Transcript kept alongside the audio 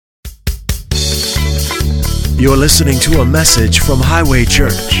You're listening to a message from Highway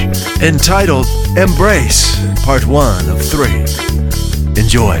Church entitled Embrace, Part 1 of 3.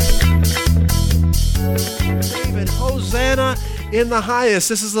 Enjoy. David, Hosanna in the highest.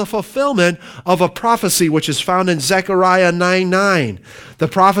 This is the fulfillment of a prophecy which is found in Zechariah 9:9. The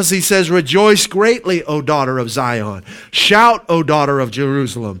prophecy says, "Rejoice greatly, O daughter of Zion. Shout, O daughter of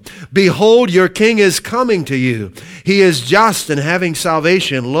Jerusalem. Behold, your king is coming to you. He is just and having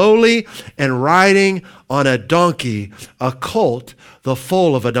salvation, lowly and riding on a donkey, a colt, the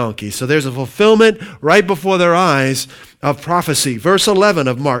foal of a donkey." So there's a fulfillment right before their eyes of prophecy. Verse 11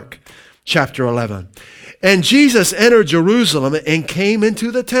 of Mark chapter 11. "And Jesus entered Jerusalem and came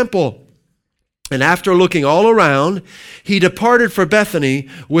into the temple. And after looking all around, he departed for Bethany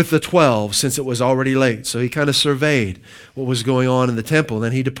with the 12, since it was already late." So he kind of surveyed what was going on in the temple.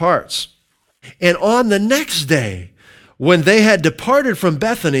 Then he departs. "And on the next day, when they had departed from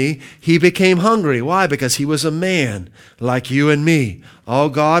Bethany, he became hungry." Why? Because he was a man like you and me. All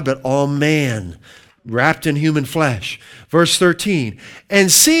God, but all man, wrapped in human flesh. Verse 13,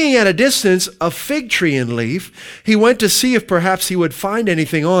 "And seeing at a distance a fig tree in leaf, he went to see if perhaps he would find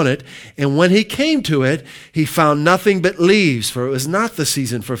anything on it. And when he came to it, he found nothing but leaves, for it was not the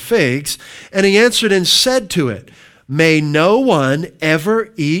season for figs. And he answered and said to it, 'May no one ever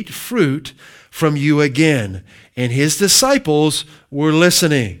eat fruit from you again.' And his disciples were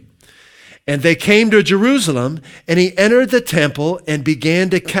listening. And they came to Jerusalem, and he entered the temple and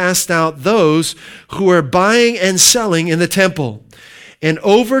began to cast out those who were buying and selling in the temple, and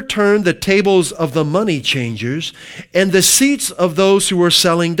overturned the tables of the money changers and the seats of those who were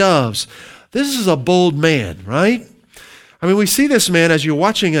selling doves." This is a bold man, right? I mean, we see this man as you're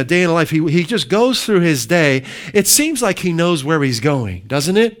watching a day in life. He just goes through his day. It seems like he knows where he's going,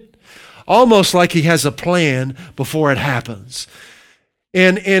 doesn't it? Almost like he has a plan before it happens.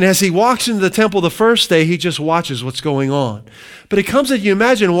 And as he walks into the temple the first day, he just watches what's going on. But it comes that you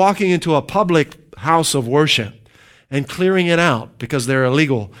imagine walking into a public house of worship and clearing it out because there are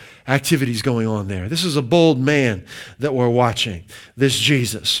illegal activities going on there. This is a bold man that we're watching, this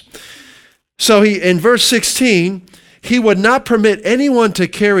Jesus. So in verse 16, he would not permit anyone to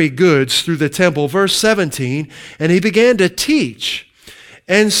carry goods through the temple. Verse 17, "And he began to teach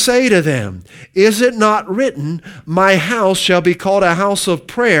and say to them, 'Is it not written, my house shall be called a house of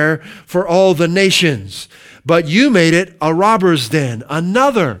prayer for all the nations? But you made it a robber's den.'"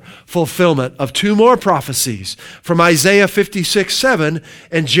 Another fulfillment of two more prophecies from Isaiah 56:7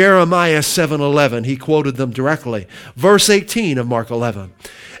 and Jeremiah 7:11. He quoted them directly. Verse 18 of Mark 11.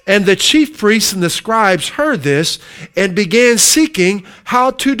 "And the chief priests and the scribes heard this and began seeking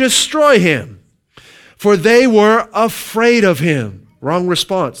how to destroy him, for they were afraid of him." Wrong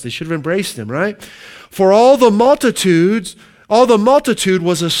response. They should have embraced him, right? "For all the multitude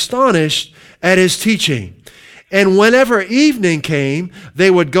was astonished at his teaching. And whenever evening came, they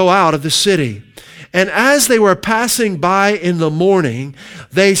would go out of the city. And as they were passing by in the morning,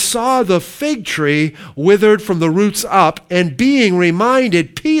 they saw the fig tree withered from the roots up. And being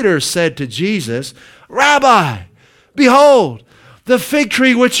reminded, Peter said to Jesus, 'Rabbi, behold, the fig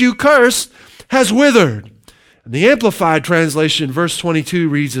tree which you cursed has withered.'" And the Amplified Translation, verse 22,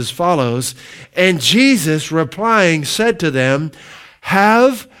 reads as follows, "And Jesus replying said to them,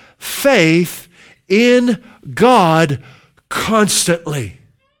 'Have faith in God constantly.'"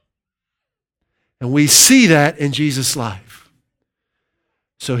 And we see that in Jesus' life.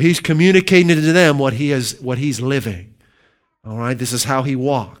 So he's communicating to them what he's living. All right, this is how he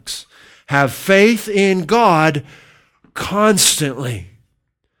walks. Have faith in God constantly.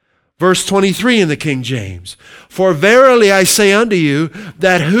 Verse 23 in the King James, "For verily I say unto you,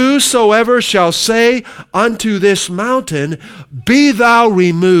 that whosoever shall say unto this mountain, Be thou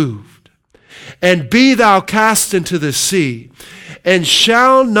removed, and be thou cast into the sea, and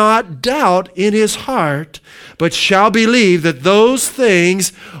shall not doubt in his heart, but shall believe that those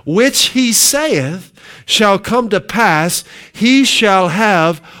things which he saith shall come to pass, he shall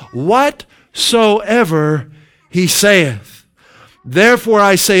have whatsoever he saith. Therefore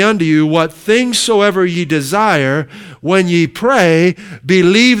I say unto you, what things soever ye desire, when ye pray,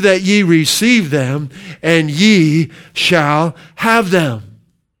 believe that ye receive them, and ye shall have them."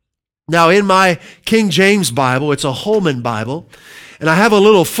 Now in my King James Bible, it's a Holman Bible, and I have a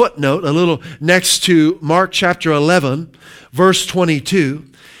little footnote, a little next to Mark chapter 11, verse 22.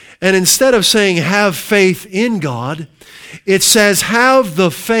 And instead of saying have faith in God, it says have the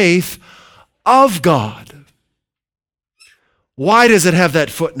faith of God. Why does it have that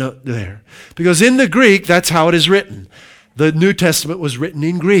footnote there? Because in the Greek, that's how it is written. The New Testament was written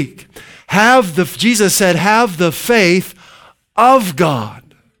in Greek. Jesus said, have the faith of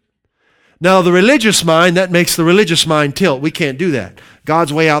God. Now, the religious mind, that makes the religious mind tilt. We can't do that.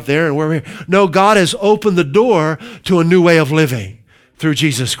 God's way out there and we're here. No, God has opened the door to a new way of living through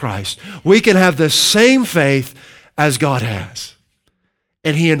Jesus Christ. We can have the same faith as God has.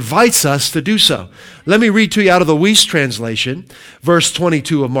 And He invites us to do so. Let me read to you out of the Weiss translation, verse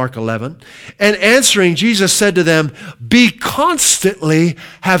 22 of Mark 11. And answering, Jesus said to them, be constantly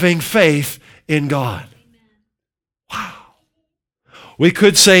having faith in God. Wow. We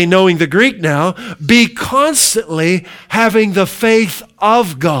could say, knowing the Greek now, be constantly having the faith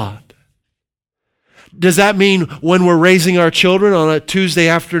of God. Does that mean when we're raising our children on a Tuesday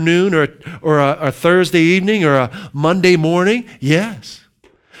afternoon or a Thursday evening or a Monday morning? Yes.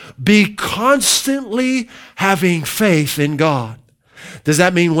 Be constantly having faith in God. Does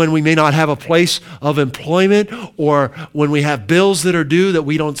that mean when we may not have a place of employment or when we have bills that are due that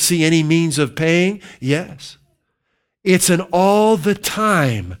we don't see any means of paying? Yes. It's an all the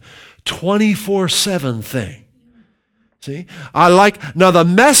time, 24/7 thing. See? Now the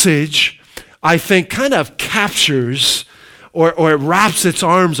message, I think, kind of captures or it wraps its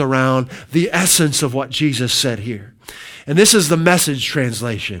arms around the essence of what Jesus said here. And this is the Message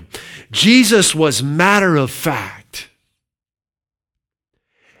translation. Jesus was matter of fact.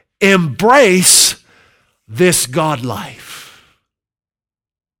 Embrace this God life.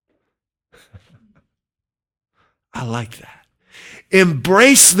 I like that.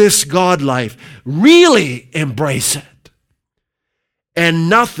 Embrace this God life. Really embrace it. And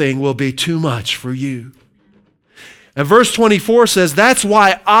nothing will be too much for you. And verse 24 says, that's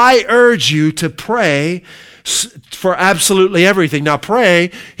why I urge you to pray for absolutely everything. Now pray,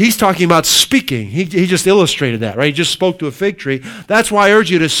 he's talking about speaking. He just illustrated that, right? He just spoke to a fig tree. That's why I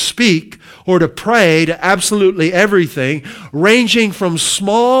urge you to speak or to pray to absolutely everything, ranging from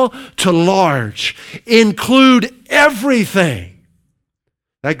small to large. Include everything.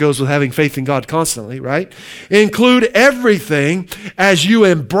 That goes with having faith in God constantly, right? Include everything as you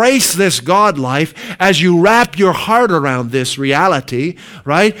embrace this God life, as you wrap your heart around this reality,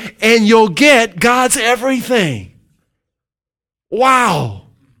 right? And you'll get God's everything. Wow.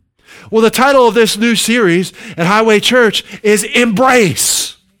 Well, the title of this new series at Highway Church is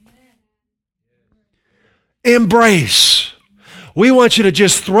Embrace. Embrace. We want you to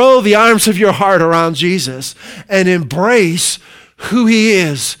just throw the arms of your heart around Jesus and embrace who He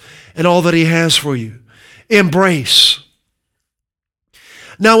is and all that He has for you. Embrace.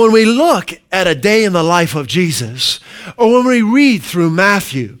 Now, when we look at a day in the life of Jesus, or when we read through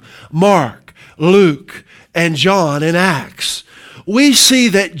Matthew, Mark, Luke, and John in Acts, we see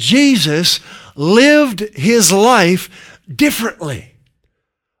that Jesus lived His life differently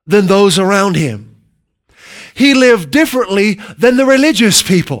than those around Him. He lived differently than the religious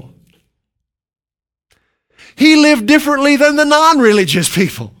people. He lived differently than the non-religious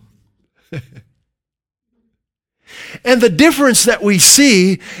people. And the difference that we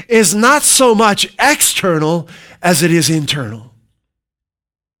see is not so much external as it is internal.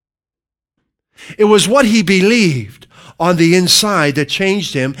 It was what He believed on the inside that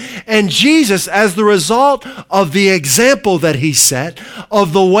changed Him. And Jesus, as the result of the example that He set,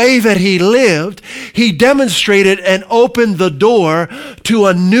 of the way that He lived, He demonstrated and opened the door to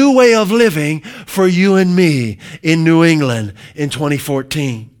a new way of living for you and me in New England in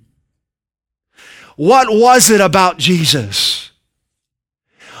 2014. What was it about Jesus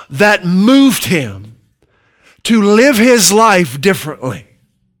that moved Him to live His life differently?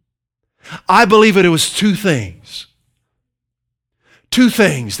 I believe it was two things. Two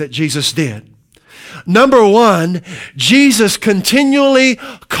things that Jesus did. Number one, Jesus continually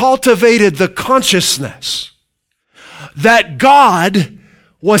cultivated the consciousness that God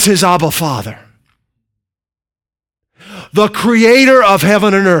was His Abba Father, the creator of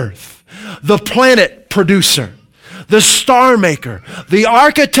heaven and earth, the planet producer, the star maker, the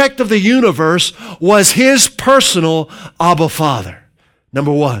architect of the universe was His personal Abba Father.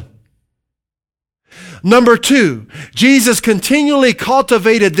 Number one. Number two, Jesus continually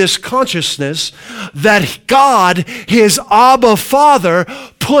cultivated this consciousness that God, His Abba Father,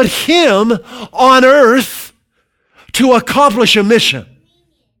 put Him on earth to accomplish a mission.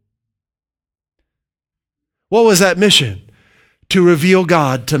 What was that mission? To reveal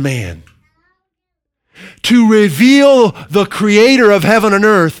God to man. To reveal the creator of heaven and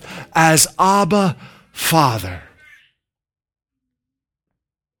earth as Abba Father.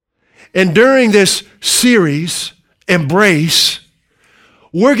 And during this series, Embrace,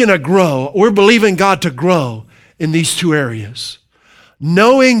 we're going to grow. We're believing God to grow in these two areas.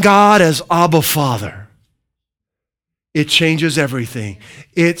 Knowing God as Abba Father, it changes everything.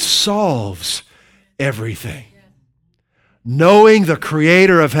 It solves everything. knowing the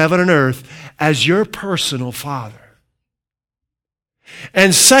Creator of heaven and earth as your personal Father.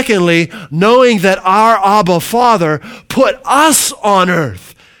 And secondly, knowing that our Abba Father put us on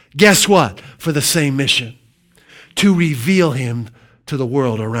earth, guess what? For the same mission, to reveal Him to the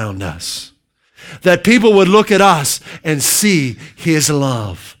world around us. That people would look at us and see His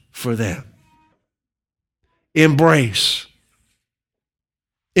love for them. Embrace.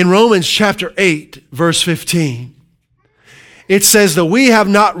 In Romans chapter 8, verse 15, it says that we have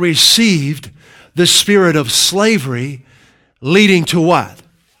not received the spirit of slavery, leading to what?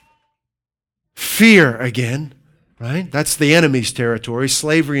 Fear again, right? That's the enemy's territory,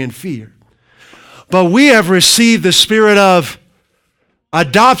 slavery and fear. But we have received the spirit of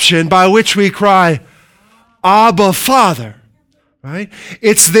adoption, by which we cry, Abba, Father, right?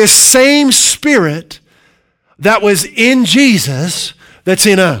 It's this same spirit that was in Jesus that's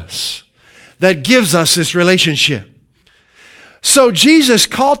in us, that gives us this relationship. So Jesus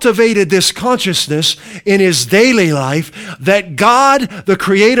cultivated this consciousness in His daily life that God, the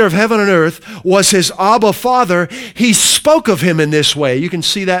Creator of heaven and earth, was His Abba Father. He spoke of Him in this way. You can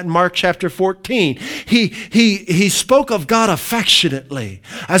see that in Mark chapter 14. He spoke of God affectionately,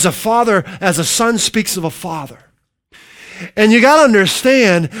 as a father, as a son speaks of a father. And you got to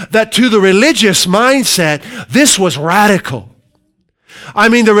understand that to the religious mindset, this was radical. I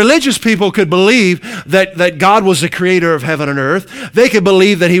mean, the religious people could believe that God was the creator of heaven and earth. They could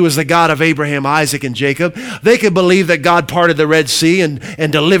believe that He was the God of Abraham, Isaac, and Jacob. They could believe that God parted the Red Sea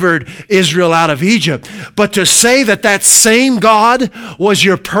and delivered Israel out of Egypt. But to say that that same God was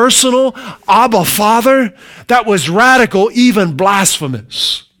your personal Abba Father, that was radical, even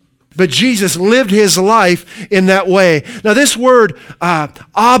blasphemous. But Jesus lived His life in that way. Now, this word,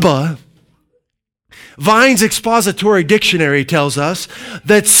 Abba, Vine's Expository Dictionary tells us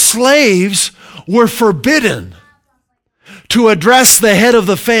that slaves were forbidden to address the head of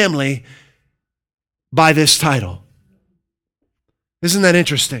the family by this title. Isn't that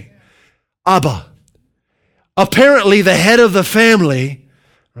interesting? Abba. Apparently, the head of the family,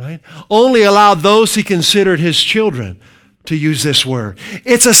 right, only allowed those he considered his children to use this word.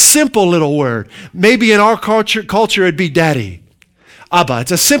 It's a simple little word. Maybe in our culture it'd be daddy. Abba.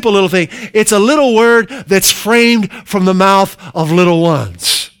 It's a simple little thing. It's a little word that's framed from the mouth of little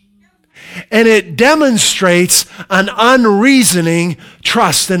ones. And it demonstrates an unreasoning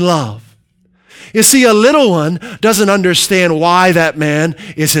trust and love. You see, a little one doesn't understand why that man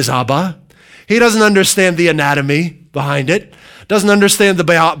is his Abba. He doesn't understand the anatomy behind it. Doesn't understand the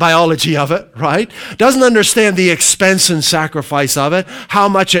biology of it, right? Doesn't understand the expense and sacrifice of it, how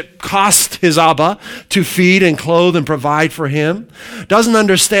much it cost his Abba to feed and clothe and provide for him. Doesn't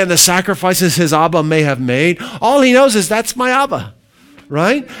understand the sacrifices his Abba may have made. All he knows is that's my Abba,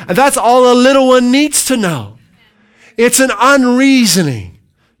 right? And that's all a little one needs to know. It's an unreasoning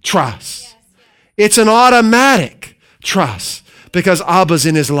trust. It's an automatic trust because Abba's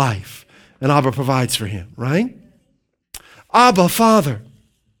in his life and Abba provides for him, right? Abba, Father.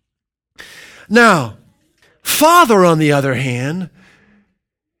 Now, Father, on the other hand,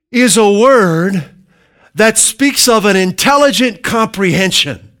 is a word that speaks of an intelligent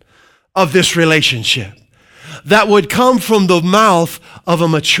comprehension of this relationship that would come from the mouth of a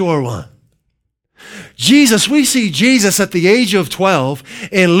mature one. Jesus, we see Jesus at the age of 12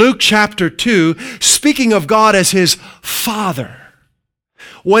 in Luke chapter 2 speaking of God as His Father.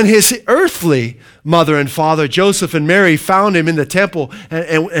 When His earthly mother and father, Joseph and Mary, found Him in the temple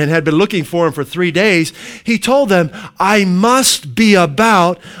and had been looking for Him for 3 days, He told them, I must be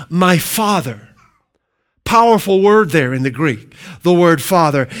about my Father. Powerful word there in the Greek, the word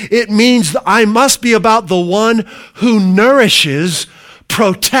Father. It means I must be about the one who nourishes,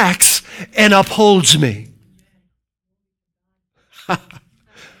 protects, and upholds me.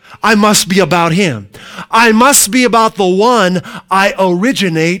 I must be about Him. I must be about the one I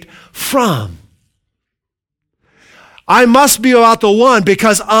originate from. I must be about the one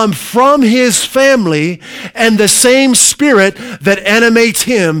because I'm from His family and the same spirit that animates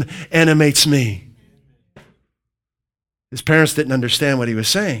Him animates me. His parents didn't understand what He was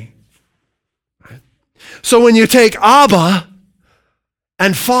saying. So when you take Abba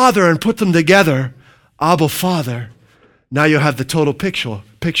and Father and put them together, Abba, Father, now you have the total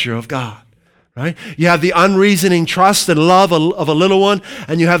picture of God, right? You have the unreasoning trust and love of a little one,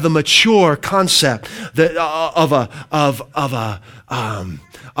 and you have the mature concept of a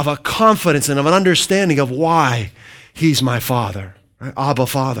confidence and of an understanding of why He's my Father, right? Abba,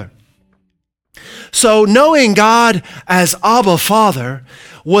 Father. So knowing God as Abba, Father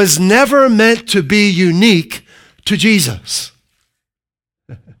was never meant to be unique to Jesus.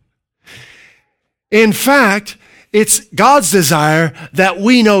 In fact, It's God's desire that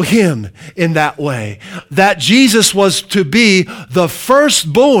we know him in that way, that Jesus was to be the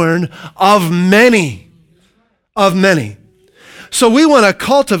firstborn of many, of many. So we want to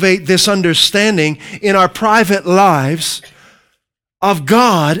cultivate this understanding in our private lives of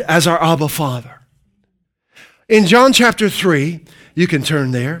God as our Abba Father. In John chapter 3, you can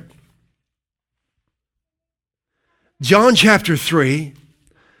turn there. John chapter 3,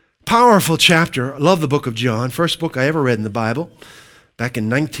 powerful chapter. I love the book of John. First book I ever read in the Bible, back in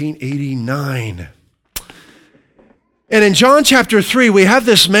 1989. And in John chapter 3, we have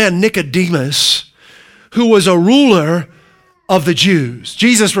this man, Nicodemus, who was a ruler of the Jews.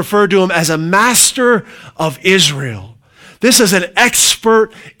 Jesus referred to him as a master of Israel. This is an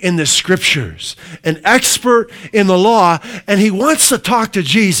expert in the scriptures, an expert in the law, and he wants to talk to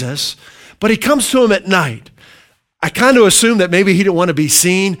Jesus, but he comes to him at night. I kind of assume that maybe he didn't want to be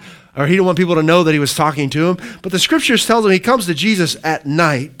seen, or he didn't want people to know that he was talking to him, but the scriptures tells him he comes to Jesus at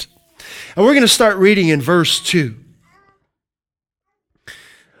night. And we're going to start reading in verse 2.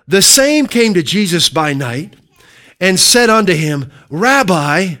 The same came to Jesus by night and said unto him,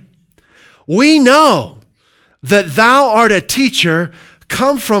 Rabbi, we know that thou art a teacher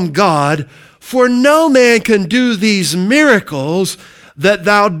come from God, for no man can do these miracles that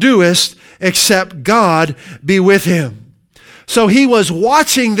thou doest except God be with him. So he was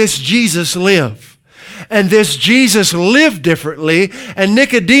watching this Jesus live. And this Jesus lived differently. And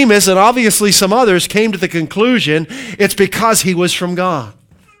Nicodemus and obviously some others came to the conclusion it's because he was from God.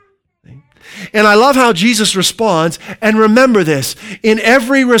 And I love how Jesus responds. And remember this, in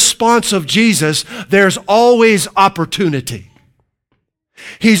every response of Jesus, there's always opportunity.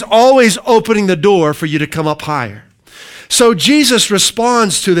 He's always opening the door for you to come up higher. So Jesus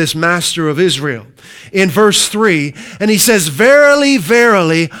responds to this master of Israel in verse 3, and he says, Verily,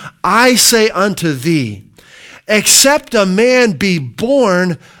 verily, I say unto thee, except a man be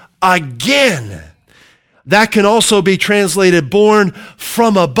born again. That can also be translated born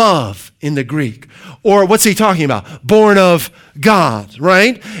from above in the Greek. Or what's he talking about? Born of God,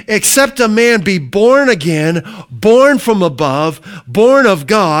 right? Except a man be born again, born from above, born of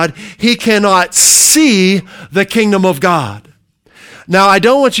God, he cannot see the kingdom of God. Now, I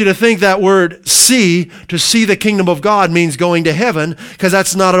don't want you to think that word see, to see the kingdom of God, means going to heaven, because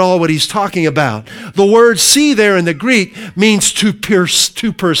that's not at all what he's talking about. The word see there in the Greek means to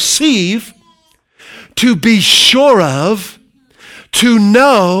perceive, to be sure of, to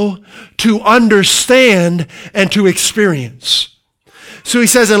know, to understand, and to experience. So he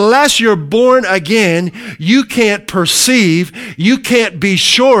says, unless you're born again, you can't perceive, you can't be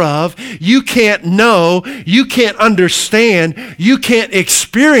sure of, you can't know, you can't understand, you can't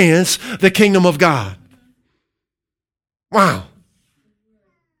experience the kingdom of God. Wow.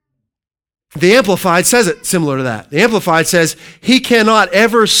 The Amplified says it similar to that. The Amplified says, he cannot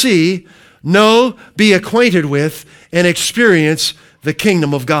ever see, know, be acquainted with, and experience the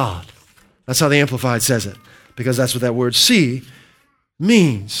kingdom of God. That's how the Amplified says it, because that's what that word see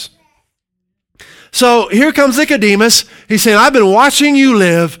means. So here comes Nicodemus. He's saying, I've been watching you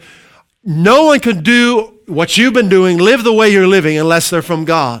live. No one can do what you've been doing, live the way you're living, unless they're from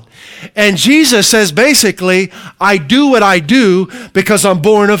God. And Jesus says, basically, I do what I do because I'm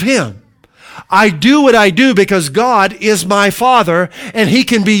born of him. I do what I do because God is my Father, and he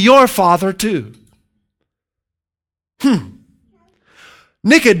can be your Father too.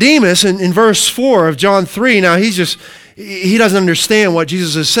 Nicodemus in verse 4 of John 3, now he doesn't understand what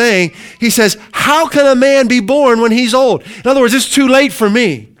Jesus is saying. He says, how can a man be born when he's old? In other words, it's too late for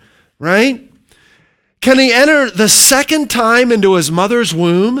me, right? Can he enter the second time into his mother's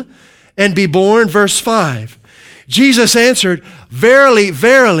womb and be born? Verse 5. Jesus answered, Verily,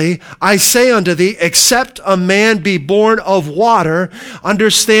 verily, I say unto thee, except a man be born of water.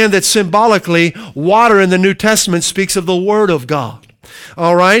 Understand that symbolically, water in the New Testament speaks of the Word of God.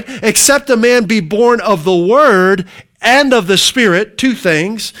 All right? Except a man be born of the Word and of the Spirit, two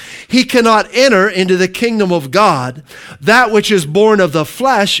things, he cannot enter into the kingdom of God. That which is born of the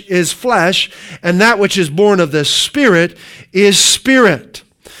flesh is flesh, and that which is born of the Spirit is spirit.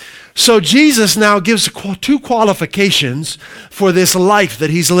 So Jesus now gives two qualifications for this life that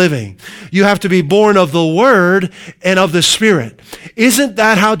he's living. You have to be born of the Word and of the Spirit. Isn't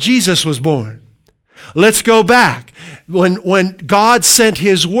that how Jesus was born? Let's go back. When God sent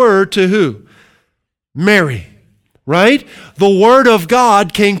his Word to who? Mary, right? The Word of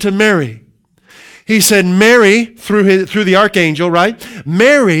God came to Mary. He said, Mary, through the archangel, right?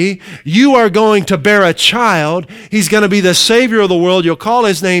 Mary, you are going to bear a child. He's going to be the Savior of the world. You'll call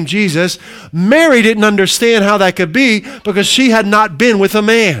his name Jesus. Mary didn't understand how that could be because she had not been with a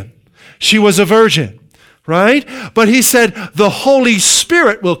man. She was a virgin, right? But he said, the Holy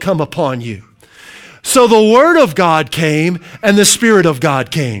Spirit will come upon you. So the Word of God came and the Spirit of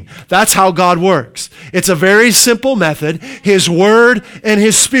God came. That's how God works. It's a very simple method. His Word and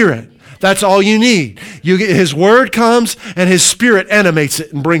His Spirit. That's all you need. His Word comes and His Spirit animates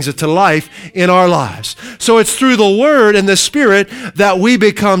it and brings it to life in our lives. So it's through the Word and the Spirit that we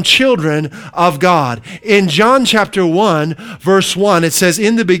become children of God. In John chapter 1, verse 1, it says,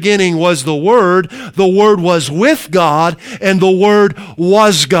 in the beginning was the Word was with God, and the Word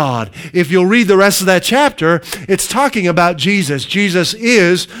was God. If you'll read the rest of that chapter, it's talking about Jesus. Jesus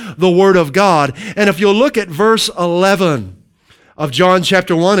is the Word of God. And if you'll look at verse 11, of John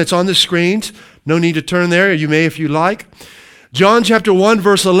chapter 1. It's on the screens. No need to turn there. You may if you like. John chapter 1,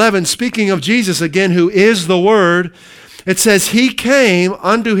 verse 11, speaking of Jesus again, who is the Word, it says, He came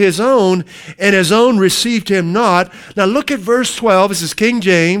unto His own, and His own received Him not. Now look at verse 12. This is King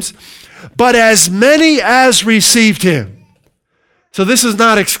James. But as many as received Him. So this is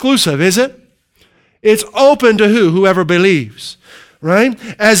not exclusive, is it? It's open to who? Whoever believes. Right?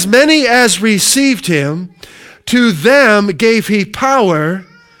 As many as received Him, to them gave He power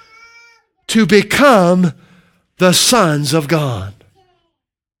to become the sons of God.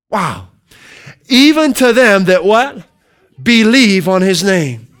 Wow. Even to them that what? Believe on His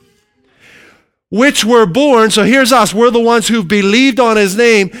name. Which were born, so here's us, we're the ones who believed on His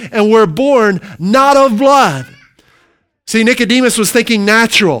name and were born not of blood. See, Nicodemus was thinking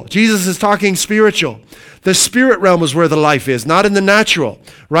natural. Jesus is talking spiritual. The spirit realm is where the life is, not in the natural,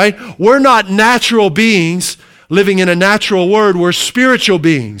 right? We're not natural beings living in a natural world. We're spiritual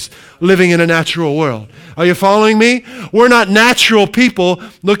beings living in a natural world. Are you following me? We're not natural people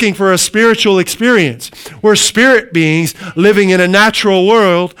looking for a spiritual experience. We're spirit beings living in a natural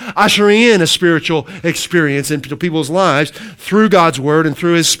world, ushering in a spiritual experience into people's lives through God's Word and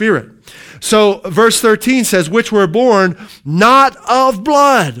through His Spirit. So verse 13 says, which were born not of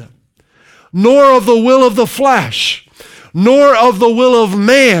blood, nor of the will of the flesh, nor of the will of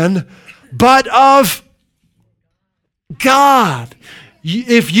man, but of God.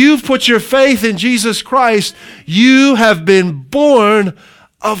 If you've put your faith in Jesus Christ, you have been born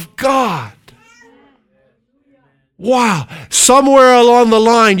of God. Wow. Somewhere along the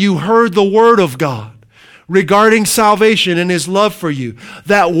line, you heard the Word of God regarding salvation and His love for you.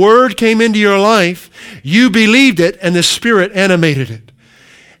 That Word came into your life, you believed it, and the Spirit animated it.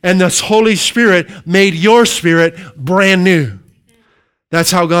 And the Holy Spirit made your spirit brand new.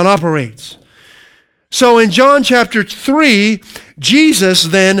 That's how God operates. So in John chapter 3, Jesus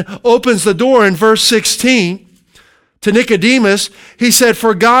then opens the door in verse 16 to Nicodemus. He said,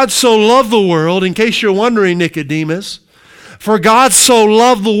 for God so loved the world, in case you're wondering, Nicodemus, for God so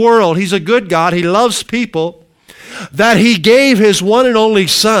loved the world, He's a good God, He loves people, that He gave His one and only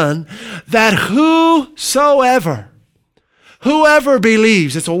Son, that whoever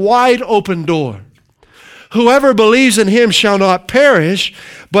believes, it's a wide open door, whoever believes in Him shall not perish,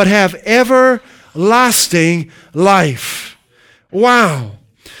 but have everlasting life. Wow.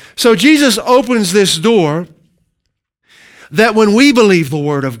 So Jesus opens this door that when we believe the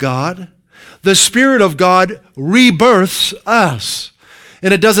Word of God, the Spirit of God rebirths us.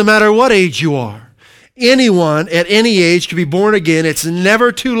 And it doesn't matter what age you are. Anyone at any age can be born again. It's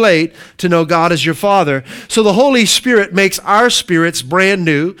never too late to know God as your Father. So the Holy Spirit makes our spirits brand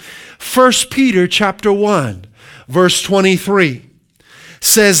new. 1 Peter chapter 1, verse 23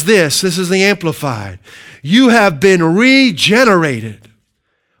 says this is the Amplified. You have been regenerated,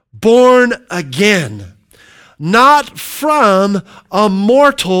 born again, not from a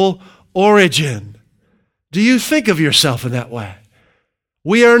mortal origin. Do you think of yourself in that way?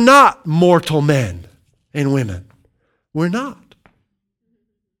 We are not mortal men and women. We're not.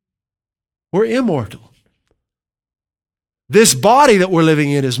 We're immortal. This body that we're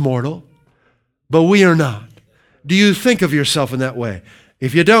living in is mortal, but we are not. Do you think of yourself in that way?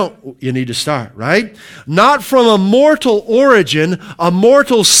 If you don't, you need to start, right? Not from a mortal origin, a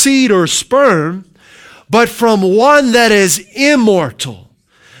mortal seed or sperm, but from one that is immortal,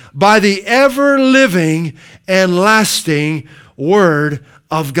 by the ever-living and lasting Word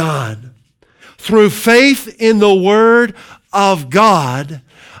of God. Through faith in the Word of God,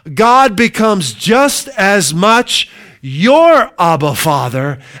 God becomes just as much your Abba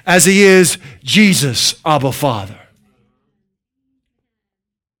Father as He is Jesus' Abba Father.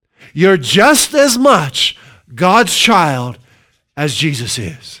 You're just as much God's child as Jesus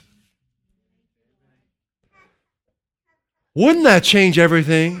is. Wouldn't that change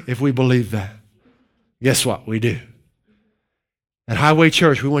everything if we believed that? Guess what? We do. At Highway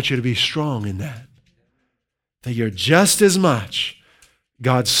Church, we want you to be strong in that. That you're just as much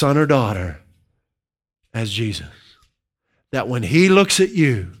God's son or daughter as Jesus. That when He looks at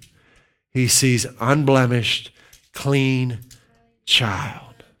you, He sees unblemished, clean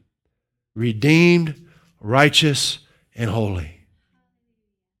child, redeemed, righteous, and holy,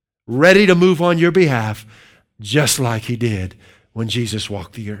 ready to move on your behalf, just like He did when Jesus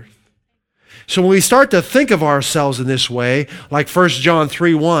walked the earth. So when we start to think of ourselves in this way, like 1 John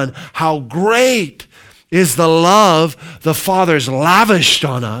 3:1, how great is the love the Father's lavished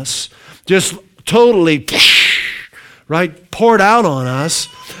on us, just totally, right, poured out on us,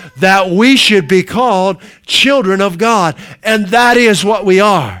 that we should be called children of God. And that is what we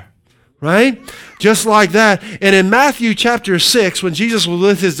are, right? Just like that. And in Matthew chapter 6, when Jesus was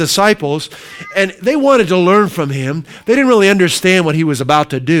with His disciples, and they wanted to learn from Him, they didn't really understand what He was about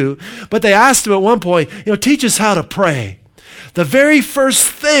to do, but they asked Him at one point, teach us how to pray. The very first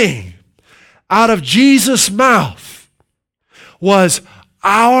thing out of Jesus' mouth was,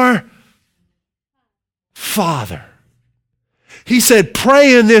 our Father. He said,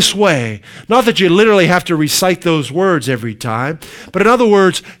 pray in this way. Not that you literally have to recite those words every time, but in other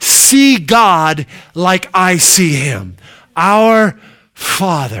words, see God like I see Him. Our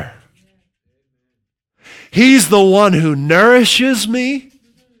Father. He's the one who nourishes me.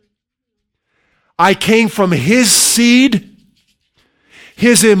 I came from His seed,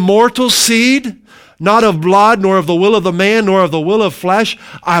 His immortal seed, not of blood, nor of the will of the man, nor of the will of flesh.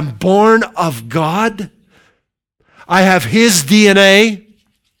 I'm born of God. I have His DNA,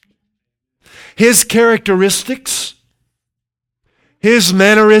 His characteristics, His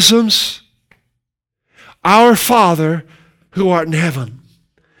mannerisms. Our Father who art in heaven.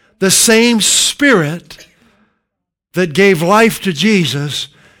 The same Spirit that gave life to Jesus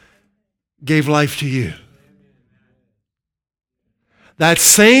gave life to you. That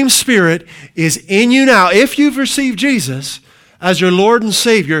same Spirit is in you now, if you've received Jesus as your Lord and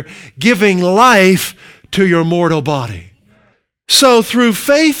Savior, giving life to your mortal body. So through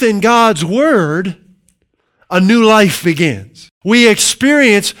faith in God's Word, a new life begins. We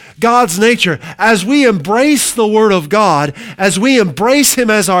experience God's nature. As we embrace the Word of God, as we embrace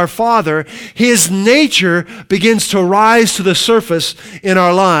Him as our Father, His nature begins to rise to the surface in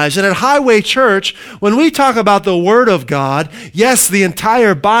our lives. And at Highway Church, when we talk about the Word of God, yes, the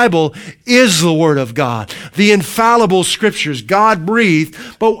entire Bible is the Word of God. The infallible Scriptures, God breathed.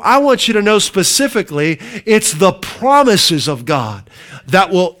 But I want you to know specifically, it's the promises of God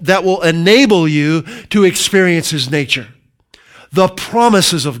that will enable you to experience His nature. The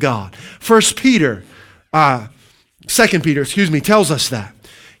promises of God. 2 Peter tells us that.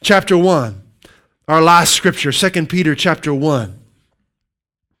 Chapter 1, our last scripture, 2 Peter chapter 1,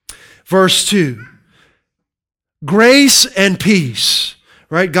 verse 2. Grace and peace,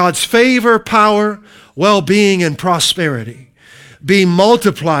 right? God's favor, power, well-being, and prosperity be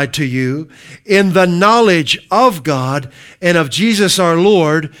multiplied to you in the knowledge of God and of Jesus our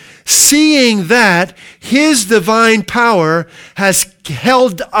Lord, seeing that His divine power has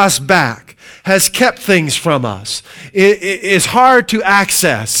held us back, has kept things from us, is hard to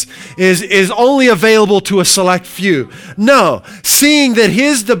access, is only available to a select few. No, seeing that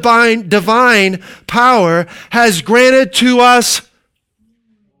His divine power has granted to us,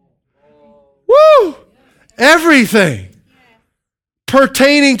 everything.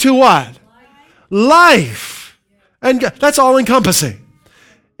 Pertaining to what? Life. And that's all encompassing.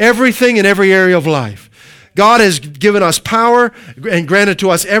 Everything in every area of life. God has given us power and granted to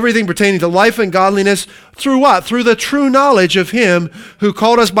us everything pertaining to life and godliness through what? Through the true knowledge of Him who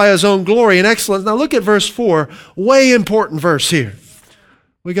called us by His own glory and excellence. Now look at verse 4. Way important verse here.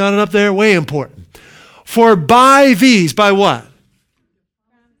 We got it up there? Way important. For by these, by what?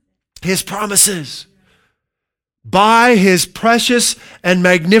 His promises. By His precious and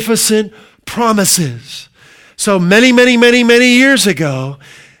magnificent promises. So many years ago,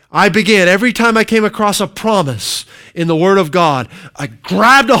 I began, every time I came across a promise in the Word of God, I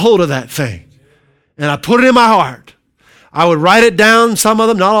grabbed a hold of that thing and I put it in my heart. I would write it down, some of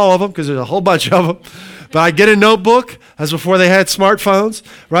them, not all of them, because there's a whole bunch of them, but I'd get a notebook, that's before they had smartphones,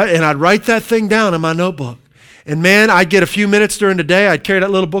 right? And I'd write that thing down in my notebook. And man, I'd get a few minutes during the day, I'd carry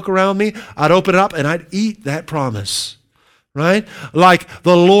that little book around me, I'd open it up and I'd eat that promise, right? Like,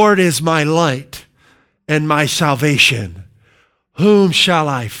 the Lord is my light and my salvation. Whom shall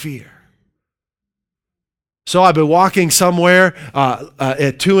I fear? So I've been walking somewhere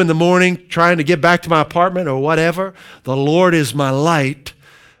at 2 a.m, trying to get back to my apartment or whatever. The Lord is my light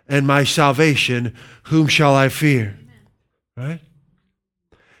and my salvation. Whom shall I fear? Right?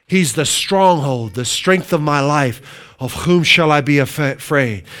 He's the stronghold, the strength of my life. Of whom shall I be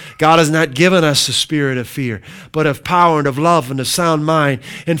afraid? God has not given us the spirit of fear, but of power and of love and a sound mind.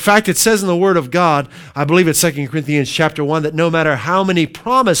 In fact, it says in the Word of God, I believe it's 2 Corinthians chapter 1, that no matter how many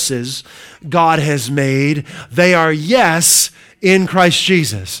promises God has made, they are yes in Christ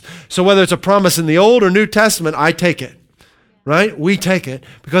Jesus. So whether it's a promise in the Old or New Testament, I take it, right? We take it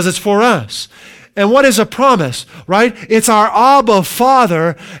because it's for us. And what is a promise, right? It's our Abba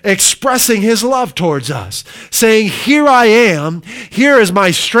Father expressing His love towards us, saying, here I am, here is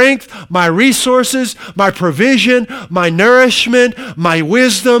my strength, my resources, my provision, my nourishment, my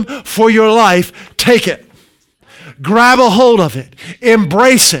wisdom for your life. Take it. Grab a hold of it.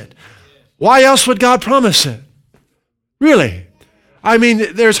 Embrace it. Why else would God promise it? Really? I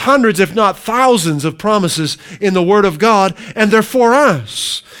mean, there's hundreds, if not thousands, of promises in the Word of God, and they're for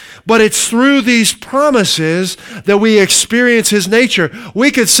us. But it's through these promises that we experience His nature. We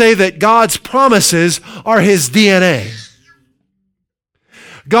could say that God's promises are His DNA.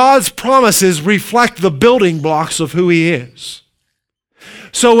 God's promises reflect the building blocks of who He is.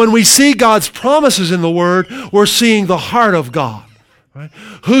 So when we see God's promises in the Word, we're seeing the heart of God. Right?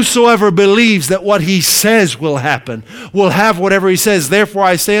 Whosoever believes that what He says will happen will have whatever He says. Therefore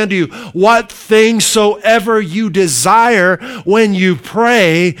I say unto you, what things soever you desire when you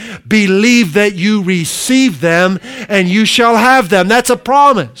pray, believe that you receive them and you shall have them. That's a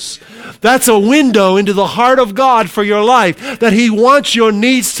promise. That's a window into the heart of God for your life, that He wants your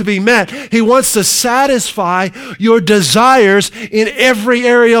needs to be met. He wants to satisfy your desires in every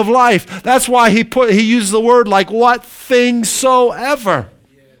area of life. That's why He used the word like what things soever.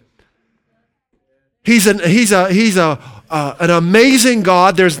 He's an amazing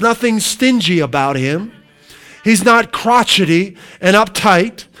God. There's nothing stingy about Him. He's not crotchety and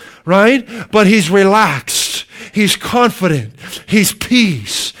uptight, right? But He's relaxed. He's confident. He's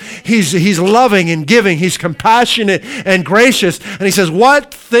peace. He's loving and giving. He's compassionate and gracious. And He says,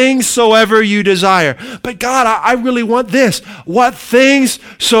 what things soever you desire. But God, I really want this. What things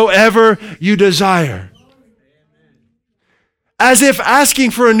soever you desire. As if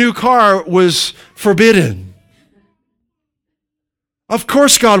asking for a new car was forbidden. Of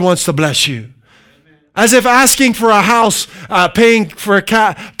course God wants to bless you. As if asking for a house, paying for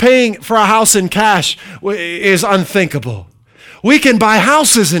a house in cash is unthinkable. We can buy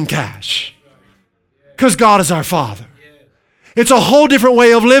houses in cash because God is our Father. It's a whole different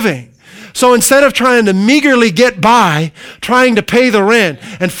way of living. So instead of trying to meagerly get by, trying to pay the rent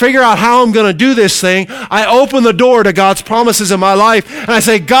and figure out how I'm going to do this thing, I open the door to God's promises in my life and I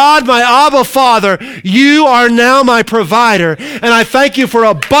say, God, my Abba Father, you are now my provider, and I thank you for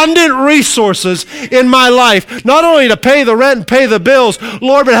abundant resources in my life, not only to pay the rent and pay the bills,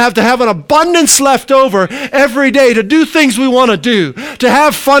 Lord, but have to have an abundance left over every day to do things we want to do, to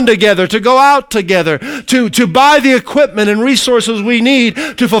have fun together, to go out together, to buy the equipment and resources we need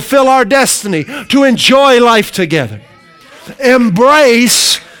to fulfill our destiny, to enjoy life together.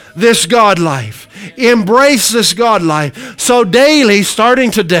 Embrace this God life. Embrace this God life. So daily,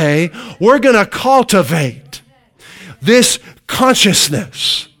 starting today, we're going to cultivate this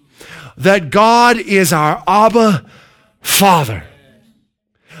consciousness that God is our Abba Father,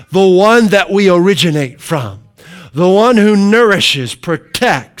 the one that we originate from, the one who nourishes,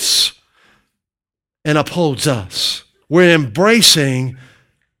 protects, and upholds us. We're embracing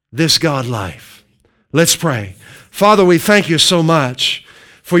this God life. Let's pray. Father, we thank you so much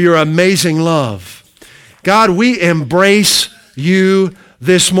for your amazing love. God, we embrace you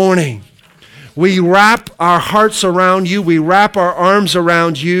this morning. We wrap our hearts around you. We wrap our arms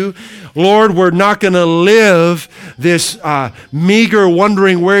around you. Lord, we're not going to live this meager,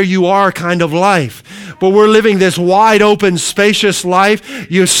 wondering where you are kind of life, but we're living this wide open, spacious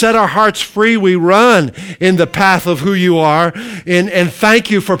life. You set our hearts free. We run in the path of who you are, and thank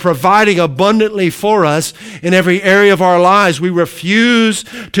you for providing abundantly for us in every area of our lives. We refuse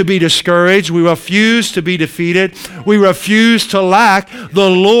to be discouraged. We refuse to be defeated. We refuse to lack. The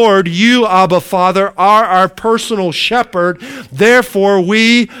Lord, you, Abba Father, are our personal shepherd. Therefore,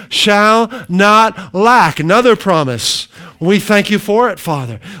 we shall not lack. Another promise. We thank you for it,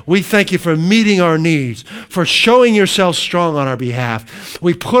 Father. We thank you for meeting our needs, for showing yourself strong on our behalf.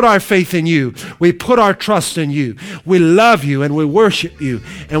 We put our faith in you. We put our trust in you. We love you and we worship you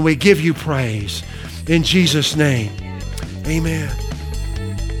and we give you praise. In Jesus' name, amen.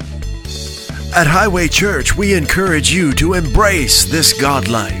 At Highway Church, we encourage you to embrace this God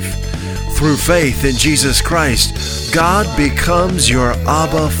life. Through faith in Jesus Christ, God becomes your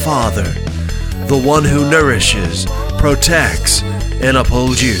Abba Father, the one who nourishes, protects, and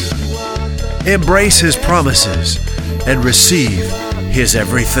upholds you. Embrace His promises and receive His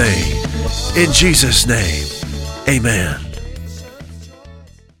everything. In Jesus' name, amen.